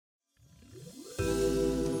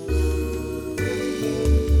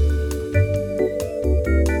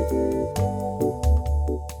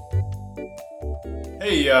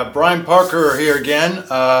Brian Parker here again.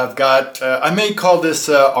 I may call this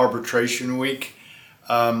Arbitration Week.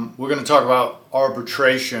 We're going to talk about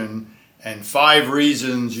arbitration and 5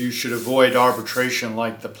 reasons you should avoid arbitration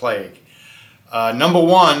like the plague. Number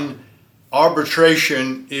 1,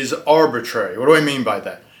 arbitration is arbitrary. What do I mean by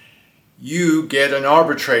that? You get an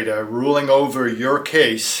arbitrator ruling over your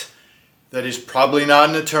case that is probably not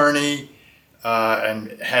an attorney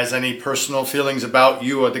and has any personal feelings about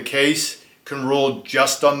you or the case, can rule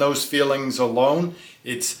just on those feelings alone.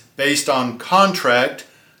 It's based on contract,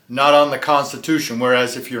 not on the Constitution.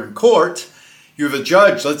 Whereas if you're in court, you have a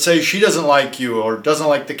judge. Let's say she doesn't like you or doesn't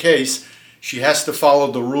like the case. She has to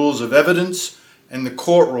follow the rules of evidence and the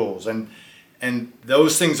court rules. And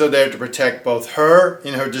those things are there to protect both her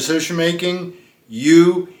in her decision making,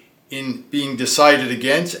 you in being decided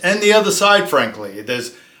against, and the other side, frankly.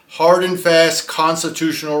 There's hard and fast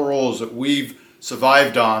constitutional rules that we've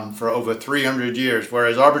survived on for over 300 years,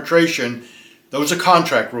 whereas arbitration, those are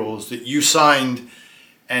contract rules that you signed,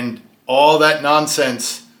 and all that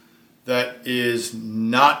nonsense that is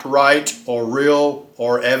not right or real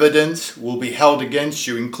or evidence will be held against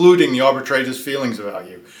you, including the arbitrator's feelings about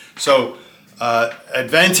you. So,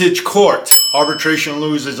 advantage court, arbitration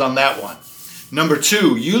loses on that one. Number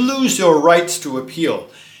 2, you lose your rights to appeal.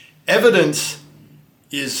 Evidence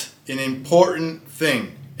is an important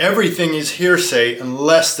thing. Everything is hearsay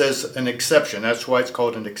unless there's an exception. That's why it's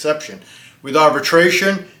called an exception. With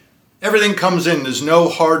arbitration, everything comes in. There's no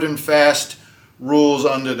hard and fast rules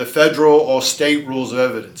under the federal or state rules of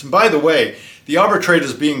evidence. And by the way, the arbitrator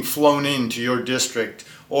is being flown into your district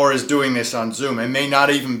or is doing this on Zoom and may not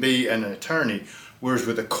even be an attorney. Whereas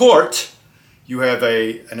with a court, you have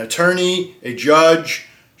an attorney, a judge.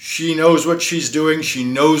 She knows what she's doing. She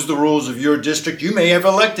knows the rules of your district. You may have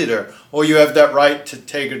elected her, or you have that right to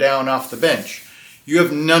take her down off the bench. You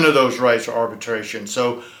have none of those rights for arbitration.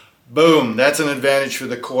 So, boom, that's an advantage for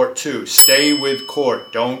the court too. Stay with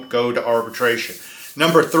court. Don't go to arbitration.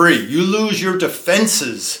 Number 3, you lose your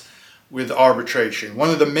defenses with arbitration. One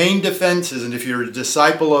of the main defenses, and if you're a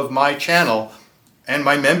disciple of my channel and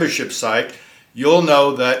my membership site, you'll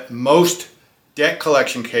know that most debt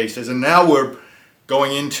collection cases, and now we're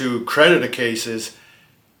going into creditor cases,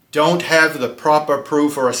 don't have the proper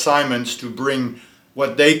proof or assignments to bring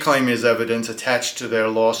what they claim is evidence attached to their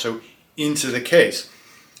lawsuit into the case.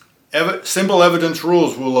 Simple evidence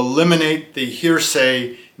rules will eliminate the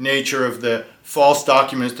hearsay nature of the false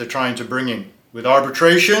documents they're trying to bring in. With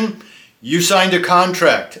arbitration, you signed a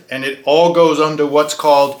contract and it all goes under what's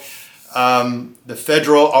called the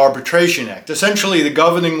Federal Arbitration Act. Essentially, the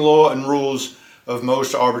governing law and rules of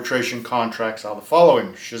most arbitration contracts are the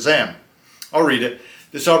following. Shazam. I'll read it.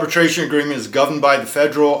 This arbitration agreement is governed by the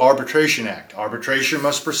Federal Arbitration Act. Arbitration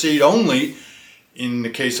must proceed only, in the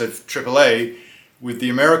case of AAA, with the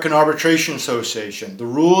American Arbitration Association. The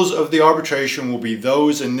rules of the arbitration will be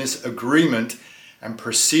those in this agreement and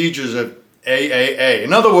procedures of AAA.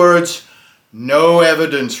 In other words, no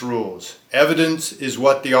evidence rules. Evidence is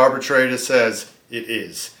what the arbitrator says it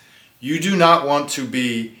is. You do not want to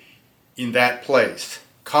be in that place.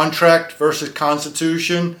 Contract versus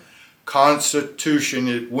Constitution. Constitution,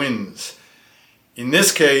 it wins. In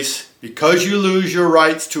this case, because you lose your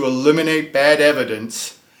rights to eliminate bad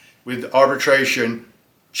evidence with arbitration,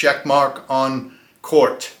 check mark on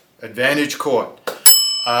court, advantage court.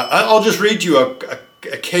 I'll just read you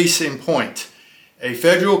a case in point. A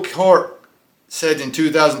federal court said in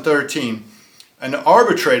 2013, an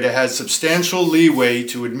arbitrator has substantial leeway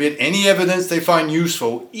to admit any evidence they find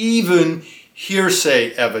useful, even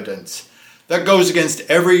hearsay evidence. That goes against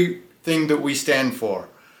everything that we stand for.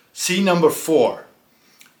 See number 4.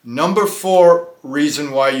 Number 4 reason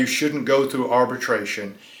why you shouldn't go through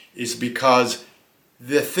arbitration is because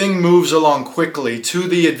the thing moves along quickly to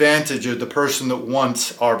the advantage of the person that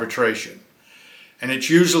wants arbitration. And it's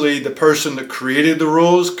usually the person that created the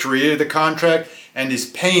rules, created the contract, and is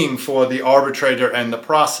paying for the arbitrator and the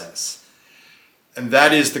process. And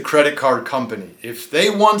that is the credit card company. If they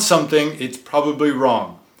want something, it's probably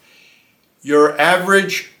wrong. Your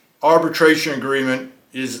average arbitration agreement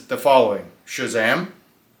is the following. Shazam.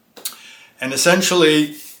 And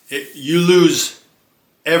essentially, you lose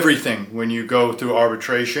everything when you go through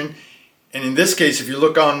arbitration. And in this case, if you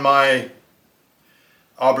look on my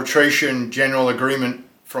arbitration general agreement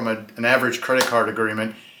from an average credit card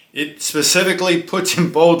agreement, it specifically puts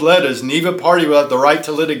in bold letters, neither party will have the right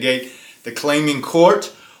to litigate the claim in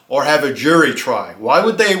court or have a jury try. Why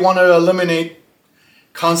would they want to eliminate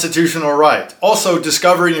constitutional rights? Also,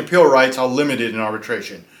 discovery and appeal rights are limited in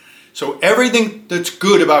arbitration. So everything that's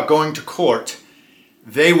good about going to court,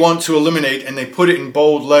 they want to eliminate, and they put it in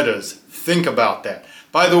bold letters. Think about that.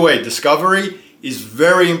 By the way, discovery is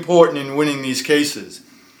very important in winning these cases.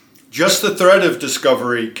 Just the threat of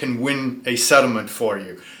discovery can win a settlement for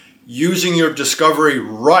you. Using your discovery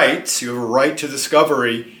rights, you have a right to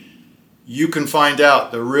discovery, you can find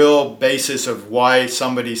out the real basis of why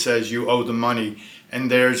somebody says you owe them money, and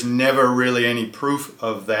there's never really any proof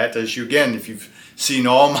of that. As you, again, if you've seen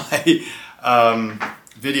all my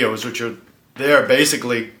videos, which are there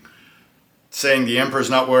basically saying the emperor's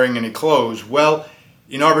not wearing any clothes. Well,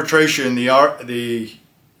 in arbitration, the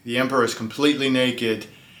emperor is completely naked,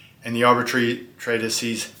 and the arbitrator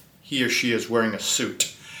sees he or she is wearing a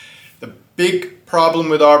suit. The big problem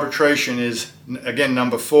with arbitration is, again,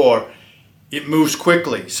 number 4, it moves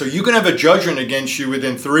quickly. So you can have a judgment against you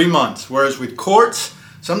within 3 months, whereas with courts,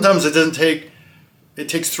 sometimes it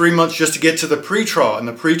takes 3 months just to get to the pretrial, and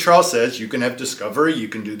the pretrial says you can have discovery, you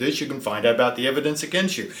can do this, you can find out about the evidence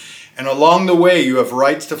against you. And along the way, you have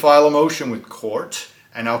rights to file a motion with court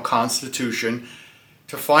and our Constitution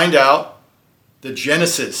to find out the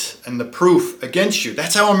genesis and the proof against you.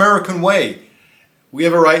 That's our American way. We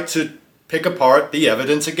have a right to pick apart the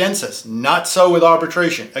evidence against us. Not so with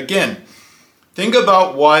arbitration. Again, think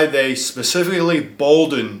about why they specifically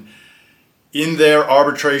bolden in their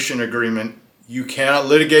arbitration agreement, you cannot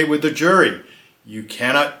litigate with the jury. You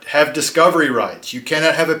cannot have discovery rights. You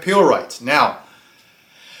cannot have appeal rights. Now,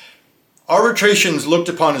 arbitration is looked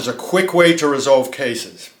upon as a quick way to resolve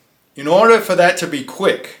cases. In order for that to be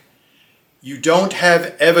quick, you don't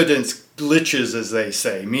have evidence glitches, as they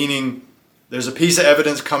say, meaning there's a piece of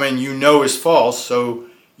evidence coming you know is false, so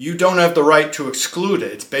you don't have the right to exclude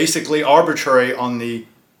it. It's basically arbitrary on the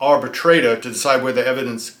arbitrator to decide whether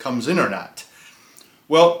evidence comes in or not.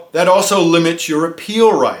 Well, that also limits your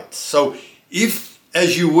appeal rights. So if,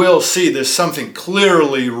 as you will see, there's something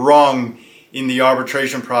clearly wrong in the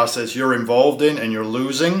arbitration process you're involved in and you're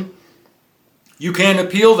losing, you can't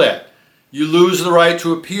appeal that. You lose the right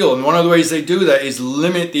to appeal. And one of the ways they do that is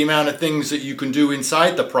limit the amount of things that you can do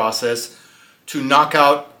inside the process to knock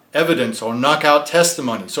out evidence or knock out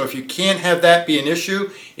testimony. So if you can't have that be an issue,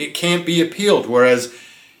 it can't be appealed. Whereas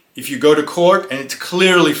if you go to court and it's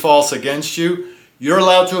clearly false against you, you're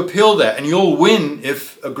allowed to appeal that. And you'll win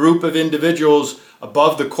if a group of individuals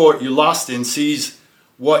above the court you lost in sees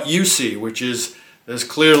what you see, which is there's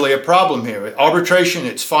clearly a problem here. With arbitration,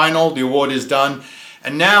 it's final, the award is done.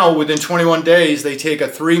 And now, within 21 days, they take a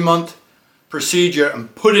 3-month procedure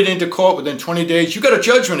and put it into court within 20 days. You got a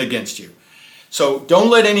judgment against you. So don't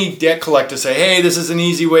let any debt collector say, hey, this is an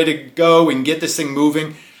easy way to go and get this thing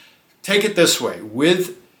moving. Take it this way.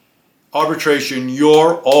 With arbitration,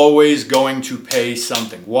 you're always going to pay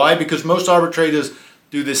something. Why? Because most arbitrators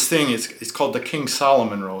do this thing. It's called the King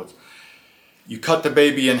Solomon rule. You cut the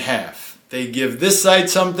baby in half. They give this side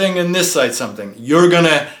something and this side something. You're going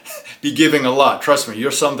to be giving a lot. Trust me,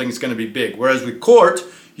 your something is going to be big. Whereas with court,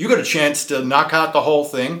 you got a chance to knock out the whole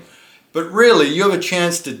thing. But really, you have a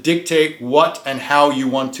chance to dictate what and how you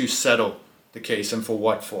want to settle the case and for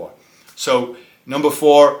what for. So, number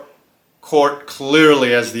 4, court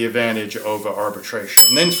clearly has the advantage over arbitration.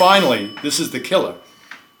 And then finally, this is the killer.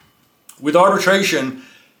 With arbitration,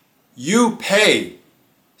 you pay.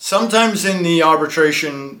 Sometimes in the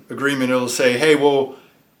arbitration agreement, it'll say, hey, we'll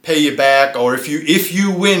pay you back, or if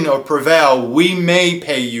you win or prevail, we may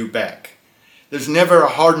pay you back. There's never a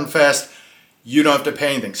hard and fast, you don't have to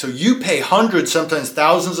pay anything. So you pay hundreds, sometimes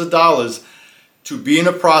thousands of dollars to be in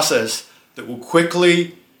a process that will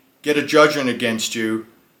quickly get a judgment against you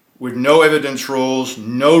with no evidence rules,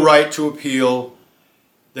 no right to appeal,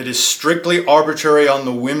 that is strictly arbitrary on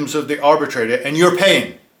the whims of the arbitrator, and you're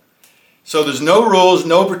paying. So there's no rules,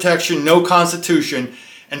 no protection, no constitution,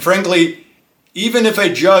 and frankly, even if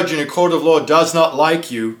a judge in a court of law does not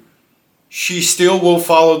like you, she still will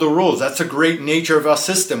follow the rules. That's a great nature of our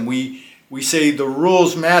system. We say the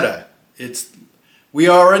rules matter. We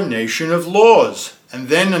are a nation of laws and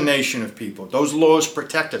then a nation of people. Those laws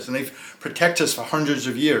protect us, and they've protected us for hundreds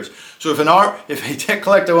of years. So if a debt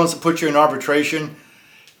collector wants to put you in arbitration,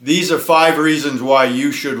 these are 5 reasons why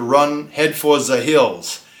you should run head for the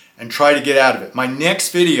hills and try to get out of it. My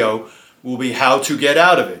next video will be how to get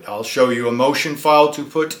out of it. I'll show you a motion filed to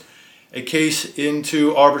put a case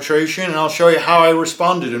into arbitration, and I'll show you how I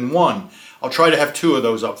responded and won. I'll try to have 2 of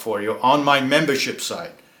those up for you on my membership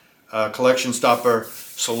site,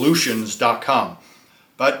 collectionstoppersolutions.com.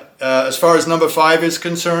 But as far as number 5 is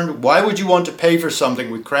concerned, why would you want to pay for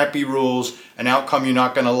something with crappy rules, an outcome you're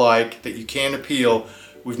not going to like, that you can't appeal,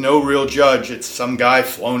 with no real judge? It's some guy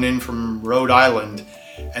flown in from Rhode Island,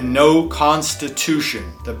 and no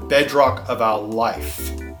constitution, the bedrock of our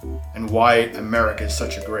life, and why America is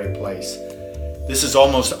such a great place. This is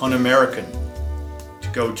almost un-American to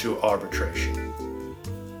go to arbitration.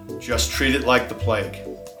 Just treat it like the plague.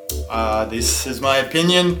 This is my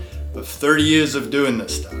opinion of 30 years of doing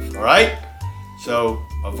this stuff, all right? So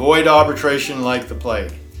avoid arbitration like the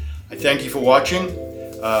plague. I thank you for watching.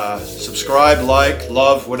 Subscribe, like,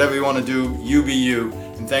 love, whatever you want to do, you be you,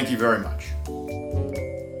 and thank you very much.